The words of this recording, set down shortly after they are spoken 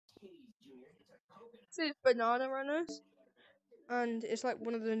This is Banana Runners, and it's like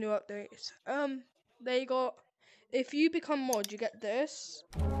one of the new updates. They got, if you become mod, you get this.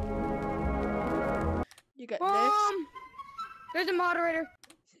 You get this. There's a moderator.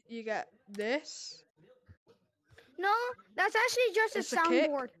 You get this. No, that's actually just It's a a kick.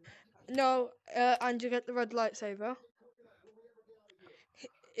 soundboard. No, and you get the red lightsaber.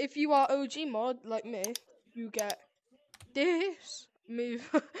 If you are OG mod like me, you get this. Move,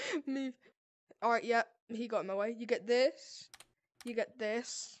 move. All right, yep, he got in my way. You get this. You get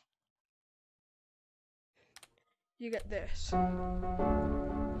this. You get this.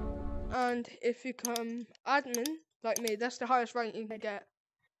 And if you become admin like me, that's the highest rank you can get.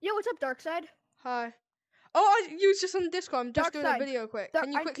 Yo, what's up, Darkside? Hi. Oh, you was just on Discord. I'm just doing a Darkside. video quick. Dark-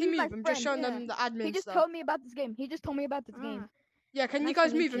 Can you I- quickly he's my move? I'm just showing friend, them the admin He just stuff. told me about this game. He just told me about this game. Yeah, can you Nice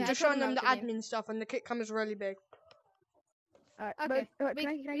guys to meet move? you. I'm I just told showing him them the about the admin stuff, and the kick camera's really big. Alright, Okay. but, We- can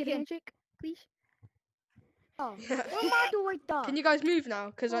I we get a can- handshake, please? Oh, Yeah. what am I doing, dog? Can you guys move now?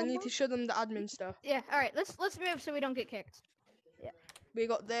 Because I need to show them the admin stuff. Yeah. All right. Let's move so we don't get kicked. We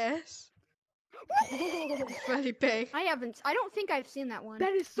got this. It's really big. I don't think I've seen that one.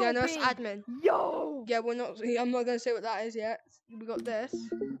 That is so Yeah, no, it's big. admin. Yo! Yeah, we're not. I'm not gonna say what that is yet. We got this.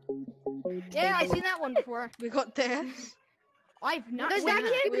 Yeah, I've seen that one before. We got this. I've not Does seen that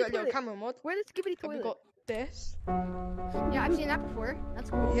that. kid- We got a little toilet. camera mod. Where's the skibbity And we toilet? got this. Yeah, I've seen that before. That's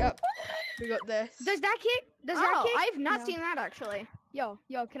cool. Yep. We got this. Does that kick? Does that Oh, kick? I've not No. seen that actually. Yo,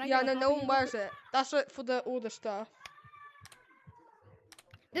 can I Yeah, get no, a no copy? one wears it. That's it for all the stuff.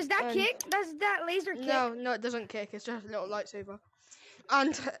 Does that kick? Does that laser kick? No, it doesn't kick. It's just a little lightsaber.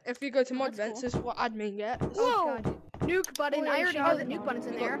 And if you go to mod that's events, this is what admin gets. Whoa! God. Nuke button. Holy I already know shit. the nuke button's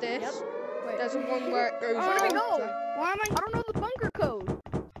in We there. got this. Wait. There's a one where it goes. Where do we on, go? so- Why am I don't know the bunker code.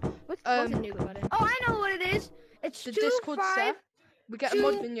 What's Um, the nuke button? Oh, I know what it is. It's The 2, Discord 5. stuff. We get a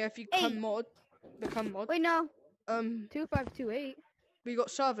mod 2, menu if you 8. become mod. Wait, no. 2528. We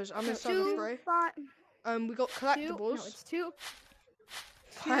got servers. I'm in server 2, 3. 5. We got 2. collectibles. No, it's 2.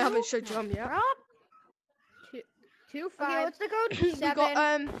 I haven't showed you them yet. Rob. 2, 5. Okay, what's the code? We 7,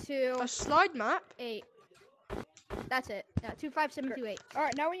 got 2, a slide map. 8. That's it. Yeah, 2, 5, 7, 2, 8.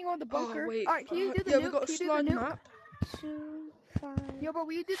 Alright, now when you go in the bunker. wait. Alright, can you do the Yeah, nuke? we got a Can you do slide the nuke? map. 2, 5. Yo, bro,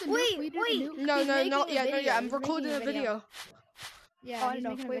 will you do the Wait, nuke? Will you do wait. the nuke? No, He's no, making not a yet, not video. yet. I'm He's recording making a a video. video. Yeah, Oh, I he's know.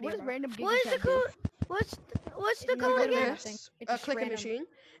 making a Wait, what video. is random game? What is the code? What's the You code got again? this, It's a just clicker random. machine.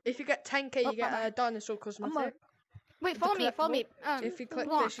 If you get 10k, you get a dinosaur cosmetic. Wait, follow me, follow me. If you click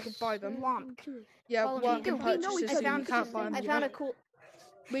Womp. this, you can buy them. Womp. Yeah, Follow me. working Dude, we know purchases, each so other. you can't buy them. I found a cool.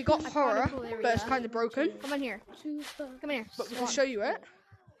 We got I found a horror, cool area. but it's kind of broken. Come in here. Come in here. But we can show you it.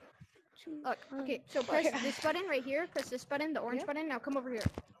 Look. Okay. So press this button right here. Press this button, the orange button. Now come over here.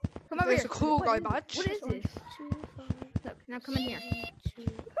 Come over There's here. a cool guy badge. What is this? Look. Now come in here.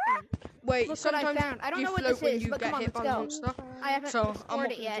 Wait, Look what I sometimes found. I don't you know what float this when is, you but get come on, hit let's by go. monster. I haven't So I'm explored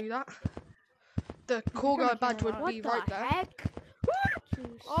not it gonna yet. do that. The cool guy badge would be right there. Heck?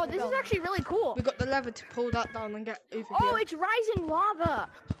 Oh, this is actually really cool. We got the lever to pull that down and get over Oh, here. it's rising lava.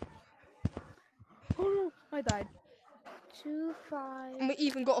 Oh no, I died. 2, 5. And we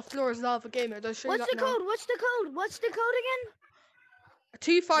even got a Flora's Lava Gamer. I'll show you What's that the now. code? What's the code? What's the code again?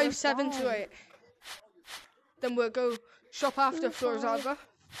 25728. Then we'll go shop after Flora's Lava.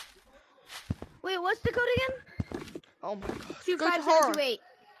 Wait, what's the code again? Oh my god. 2, Go 5, to 7, horror. 2, 8.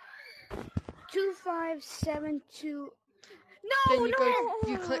 2, 5, 7, 2. Then No, you no!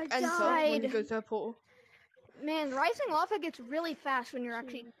 go. You click I enter when you died. go to the portal. Man, rising lava gets really fast when you're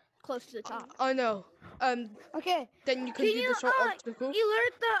actually close to the top. I know. Okay. Then you can do the short obstacle. You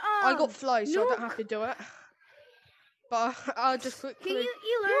learned the I got fly, so I don't nuke. have to do it. But I'll just Can quickly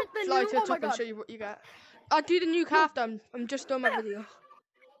you learned the fly nuke? to the top and show you what you get. I'll do the nuke after. I'm just done my video.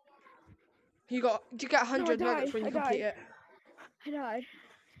 You get 100 No, I nuggets died. when you I complete died. it. I died.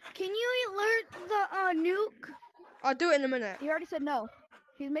 Can you learn the nuke? I'll do it in a minute. He already said no.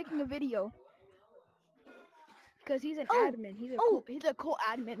 He's making a video. Because he's an Oh. admin. He's a cool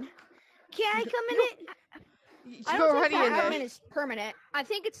admin. Can I come in it? I You're don't already think in that there. admin is permanent. I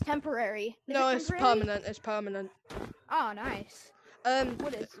think it's temporary. Is No, it it's temporary? permanent. It's permanent. Oh, nice.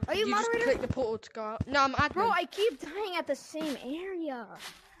 What is? Are you You just moderator? click the portal to go out. No, I'm admin. Bro, I keep dying at the same area.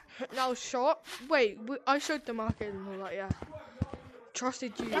 Now shot. Wait, I showed the market and all that. Yeah.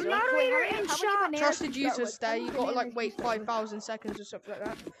 Trusted The user. moderator how and many shot. bananas Trusted do you start users with? there. How You many gotta like bananas do you wait start with? 5,000 seconds or something like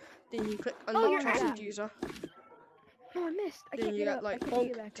that. Then you click you're unlock trusted right. user. No, I missed. I Then can't you get get up. like I can't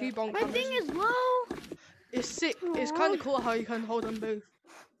get bonk, back 2 up. bonk My hammers. thing is low. It's sick. It's kind of cool how you can hold them both.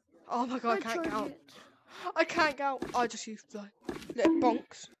 Oh my god, I can't get out. I can't get out. I just used fly. Little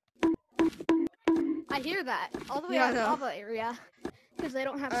bonks. I hear that all the way Yeah, I out know. lava area. because they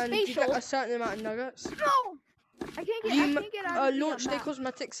don't have and you spatial. get a certain amount of nuggets. No! I can't get out of the Launch Day map.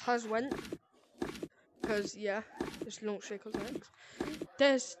 Cosmetics has went. Because, yeah, it's Launch Day Cosmetics.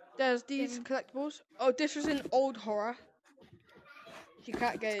 There's these collectibles. Oh, this was in old horror. You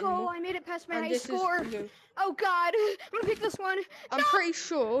can't get it Go! anymore. I made it past my And high this score. is blue. Oh God! I'm gonna pick this one. I'm pretty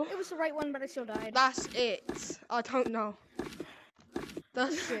sure It was the right one, but I still died. that's it. I don't know.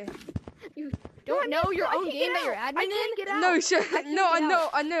 That's it. You don't know your I own can't game get that you're out. admin I in? can't get out. No, sure. can't No, get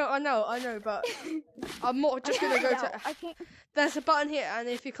I know, but I'm not just gonna can't go get to. out. I can't. There's a button here, and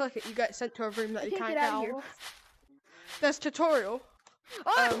if you click it, you get sent to a room that I you can't can't get get out out of here. of. There's tutorial.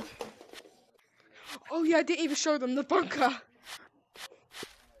 Oh! Oh yeah, I didn't even show them the bunker.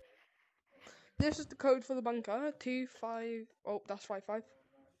 This is the code for the bunker. 25. Oh, that's 55.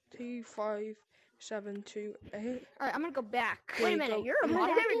 25728. All right, I'm gonna go back. There Wait a you minute, go. you're a There we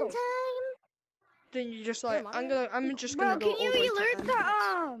moderator go. in time. Then you just like Yeah, I'm just Bro, gonna go can you all the way to alert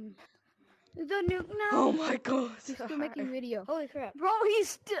end. the nuke now? Oh my god. He's still making video. Holy crap! Bro, he's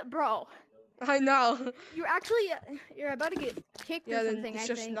still. Bro, I know. You're actually you're about to get kicked Yeah, or then something. it's I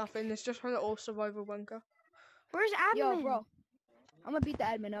just think. nothing. It's just one little survival bunker. Where's admin? yo, bro. I'm gonna beat the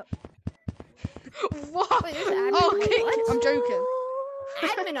admin up. What? Wait, there's admin. Okay, What? I'm joking.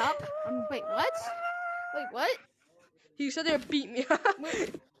 Admin up. Wait, what? Wait, what? You said they would beat me up.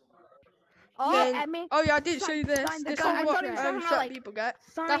 Oh, Then- admin. Oh yeah, I did show you this. sign the This is contract. what I thought he was talking about, certain like, people get.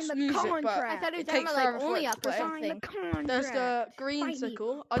 Sign That's the music, but contract. I thought he was it talking takes about like forever for only it up to or play. Sign the something. contract. There's the green Fight me.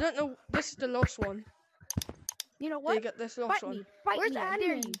 sickle. I don't know. This is the lost one. You know They what? get this lost Fight one. me. Fight Where's me. I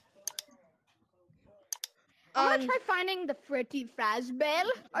dare admin? you. I'm And gonna try finding the Freddy Fazbear.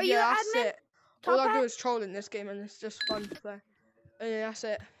 Are yeah, you that's admin? it. All Top I do hat? is troll in this game, and it's just fun to play. And yeah, that's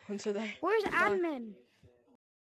it for today. Where's Bye. admin?